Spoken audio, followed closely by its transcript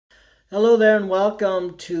Hello there and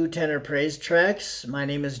welcome to Tenor Praise Tracks. My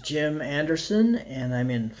name is Jim Anderson and I'm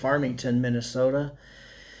in Farmington, Minnesota.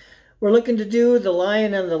 We're looking to do The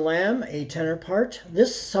Lion and the Lamb, a tenor part.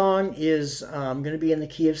 This song is going to be in the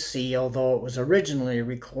key of C, although it was originally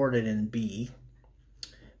recorded in B.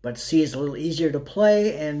 But C is a little easier to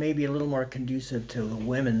play and maybe a little more conducive to the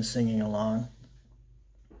women singing along.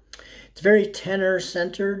 It's very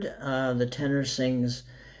tenor-centered. The tenor sings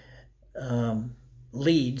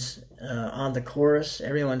leads on the chorus.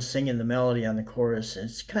 Everyone's singing the melody on the chorus.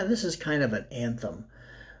 This is kind of an anthem,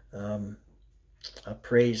 a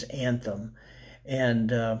praise anthem.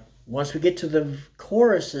 And once we get to the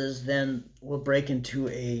choruses, then we'll break into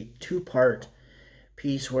a two-part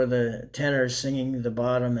piece where the tenor is singing the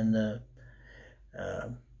bottom and the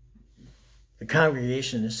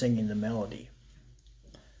congregation is singing the melody.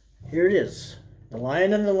 Here it is, The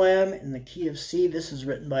Lion and the Lamb in the key of C. This is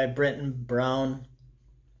written by Brenton Brown,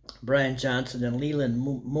 Brian Johnson, and Leland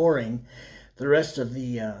Mooring. The rest of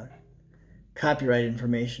the copyright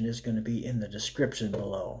information is going to be in the description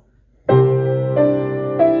below.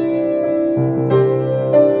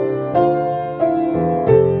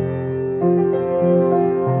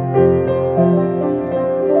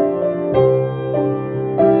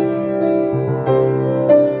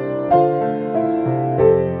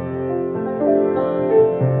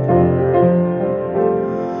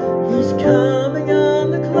 He's coming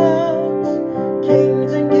on the clouds,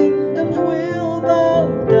 kings and kingdoms will bow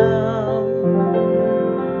down,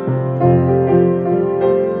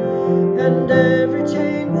 and every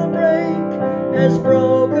chain will break as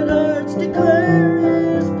broken hearts declare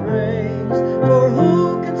His praise. For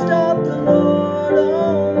who can stop the Lord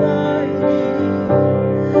Almighty?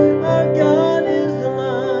 Our God is the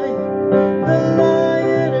Lion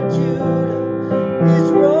of Judah. He's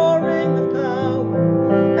roaring with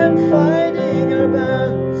power and fighting our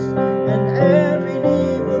battles, and every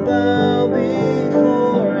knee will bow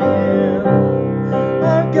before Him.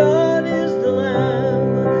 Our God is the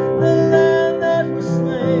Lamb that was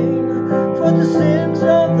slain for the sins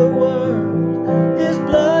of the world. His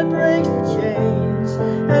blood breaks the chains,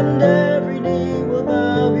 and every knee will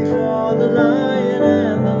bow before the Lion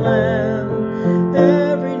and the Lamb.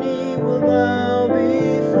 Every knee will bow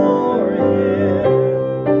before Him.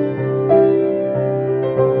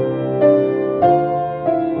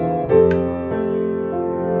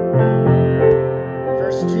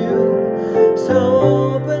 Verse 2, so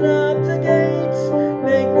open up the gates,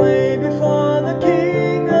 make way before the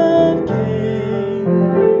King of Kings.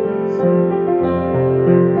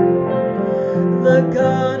 The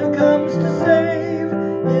God who comes to save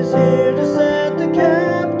is here to set the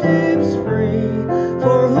captives free.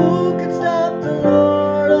 For who can stop the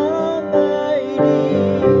Lord Almighty?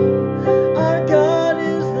 Our God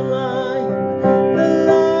is the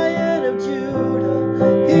Lion of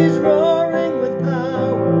Judah. He's roaring with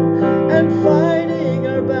power and fighting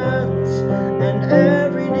our battles, and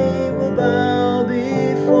every knee will bow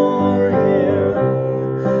before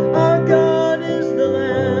Him. Our God is the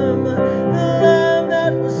Lamb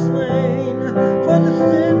that was slain for the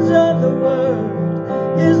sins of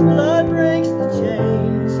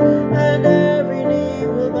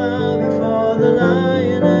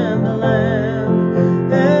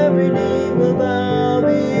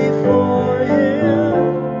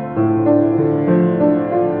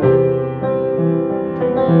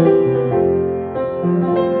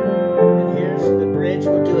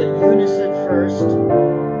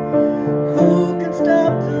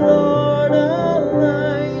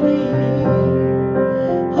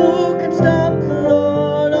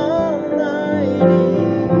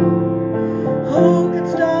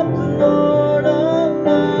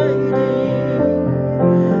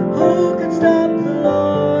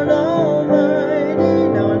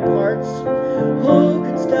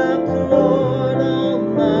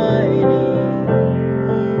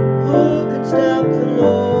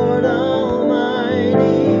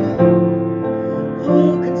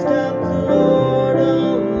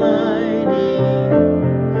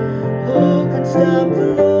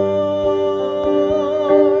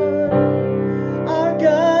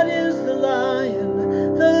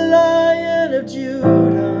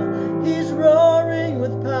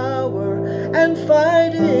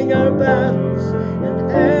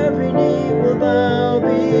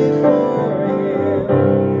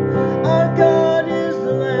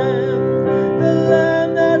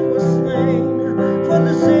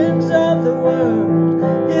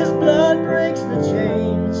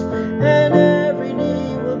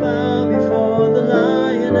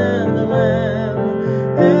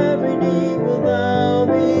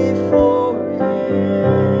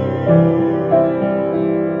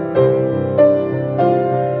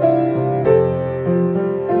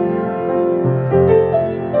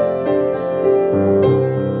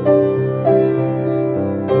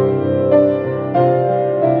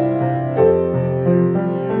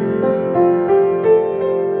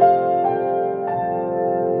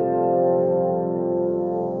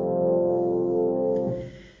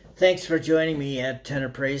Thanks for joining me at Tenor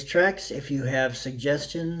Praise Tracks. If you have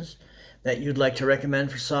suggestions that you'd like to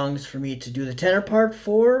recommend for songs for me to do the tenor part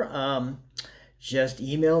for, just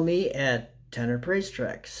email me at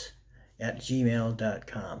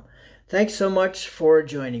tenorpraisetracks@gmail.com. Thanks so much for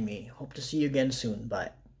joining me. Hope to see you again soon.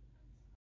 Bye.